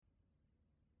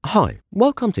Hi,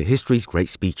 welcome to History's Great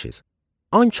Speeches.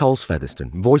 I'm Charles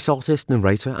Featherstone, voice artist,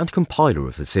 narrator and compiler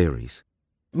of the series.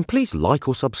 Please like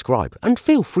or subscribe and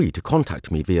feel free to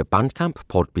contact me via Bandcamp,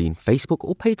 Podbean, Facebook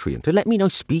or Patreon to let me know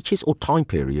speeches or time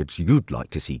periods you'd like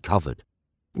to see covered.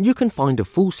 You can find a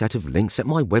full set of links at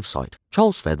my website,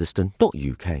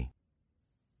 charlesfeatherstone.uk.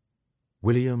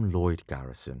 William Lloyd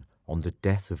Garrison on the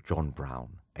death of John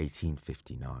Brown,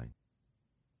 1859.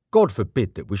 God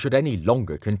forbid that we should any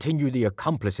longer continue the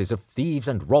accomplices of thieves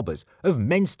and robbers, of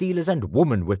men-stealers and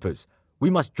woman-whippers. We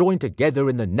must join together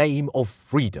in the name of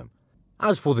freedom.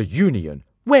 As for the Union,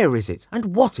 where is it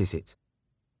and what is it?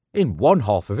 In one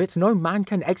half of it no man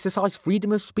can exercise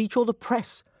freedom of speech or the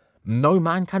press. No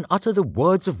man can utter the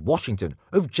words of Washington,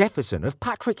 of Jefferson, of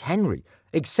Patrick Henry,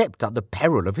 except at the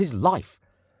peril of his life.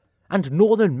 And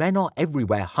northern men are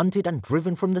everywhere hunted and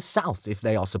driven from the south if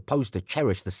they are supposed to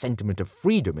cherish the sentiment of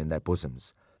freedom in their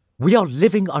bosoms. We are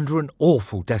living under an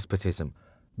awful despotism,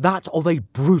 that of a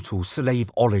brutal slave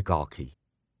oligarchy.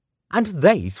 And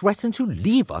they threaten to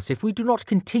leave us if we do not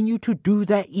continue to do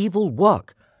their evil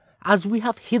work, as we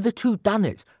have hitherto done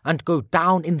it, and go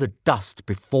down in the dust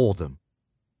before them.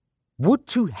 Would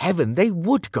to heaven they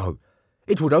would go!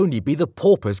 It would only be the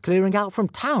paupers clearing out from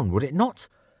town, would it not?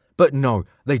 But no,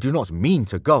 they do not mean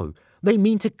to go. They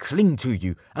mean to cling to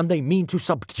you, and they mean to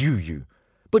subdue you.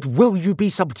 But will you be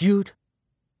subdued?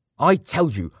 I tell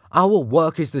you, our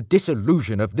work is the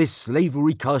dissolution of this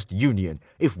slavery-cursed union,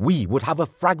 if we would have a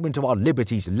fragment of our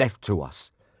liberties left to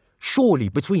us. Surely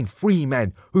between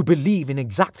freemen who believe in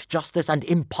exact justice and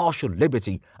impartial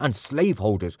liberty, and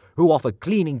slaveholders who are for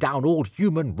cleaning down all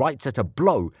human rights at a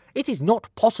blow, it is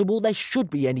not possible there should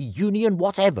be any union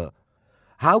whatever.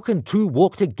 How can two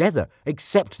walk together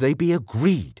except they be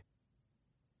agreed?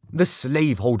 The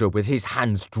slaveholder with his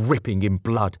hands dripping in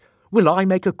blood, will I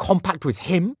make a compact with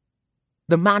him?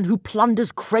 The man who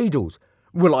plunders cradles,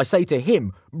 will I say to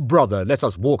him, brother, let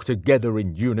us walk together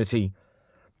in unity?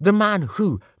 The man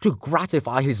who, to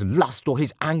gratify his lust or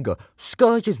his anger,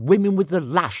 scourges women with the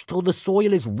lash till the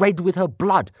soil is red with her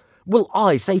blood, will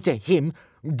I say to him,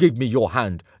 give me your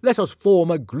hand, let us form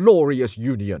a glorious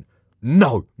union?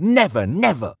 No, never,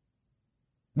 never.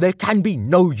 There can be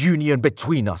no union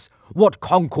between us. What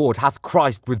concord hath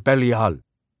Christ with Belial?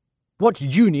 What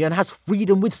union has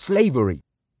freedom with slavery?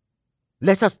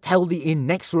 Let us tell the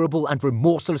inexorable and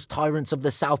remorseless tyrants of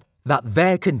the South that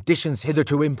their conditions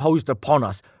hitherto imposed upon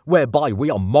us, whereby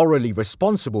we are morally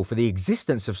responsible for the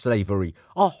existence of slavery,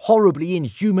 are horribly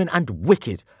inhuman and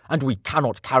wicked, and we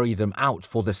cannot carry them out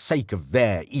for the sake of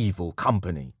their evil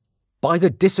company. By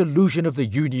the dissolution of the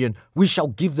Union, we shall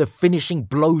give the finishing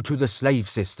blow to the slave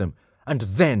system, and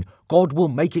then God will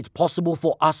make it possible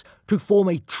for us to form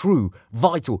a true,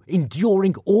 vital,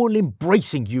 enduring,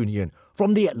 all-embracing union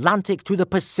from the Atlantic to the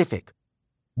Pacific.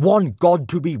 One God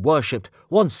to be worshipped,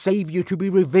 one Saviour to be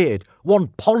revered, one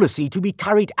policy to be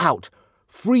carried out,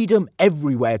 freedom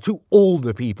everywhere to all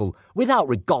the people, without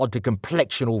regard to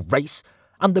complexion or race,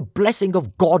 and the blessing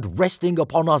of God resting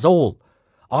upon us all.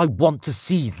 I want to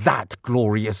see that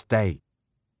glorious day.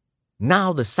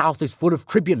 Now the South is full of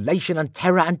tribulation and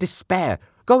terror and despair,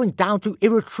 going down to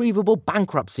irretrievable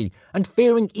bankruptcy and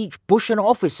fearing each bush an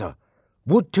officer.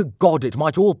 Would to God it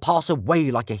might all pass away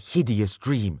like a hideous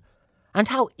dream. And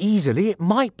how easily it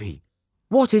might be.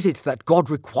 What is it that God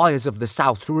requires of the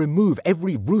South to remove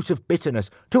every root of bitterness,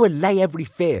 to allay every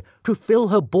fear, to fill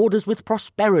her borders with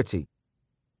prosperity?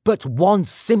 But one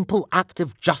simple act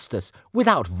of justice,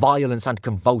 without violence and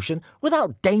convulsion,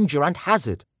 without danger and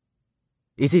hazard.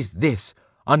 It is this: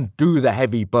 undo the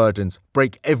heavy burdens,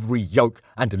 break every yoke,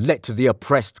 and let the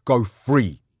oppressed go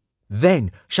free. Then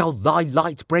shall thy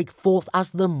light break forth as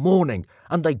the morning,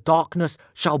 and thy darkness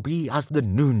shall be as the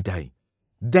noonday.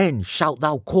 Then shalt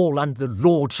thou call, and the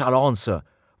Lord shall answer.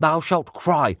 Thou shalt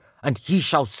cry, and he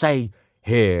shall say,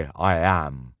 Here I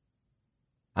am.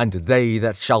 And they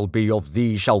that shall be of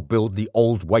thee shall build the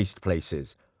old waste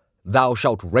places. Thou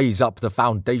shalt raise up the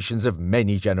foundations of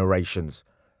many generations.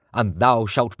 And thou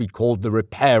shalt be called the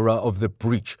repairer of the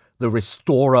breach, the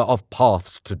restorer of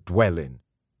paths to dwell in.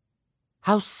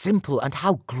 How simple and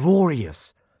how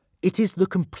glorious! It is the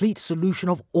complete solution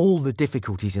of all the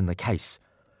difficulties in the case.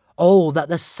 Oh, that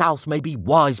the South may be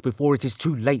wise before it is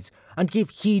too late, and give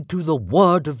heed to the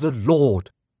word of the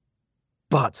Lord.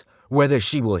 But whether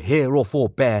she will hear or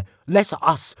forbear, let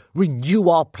us renew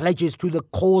our pledges to the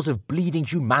cause of bleeding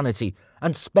humanity,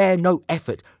 and spare no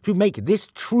effort to make this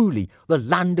truly the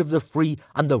land of the free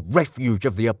and the refuge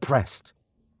of the oppressed.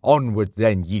 Onward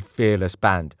then, ye fearless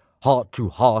band, heart to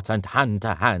heart and hand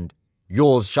to hand.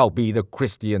 Yours shall be the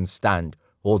Christian stand,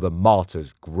 or the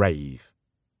martyr's grave.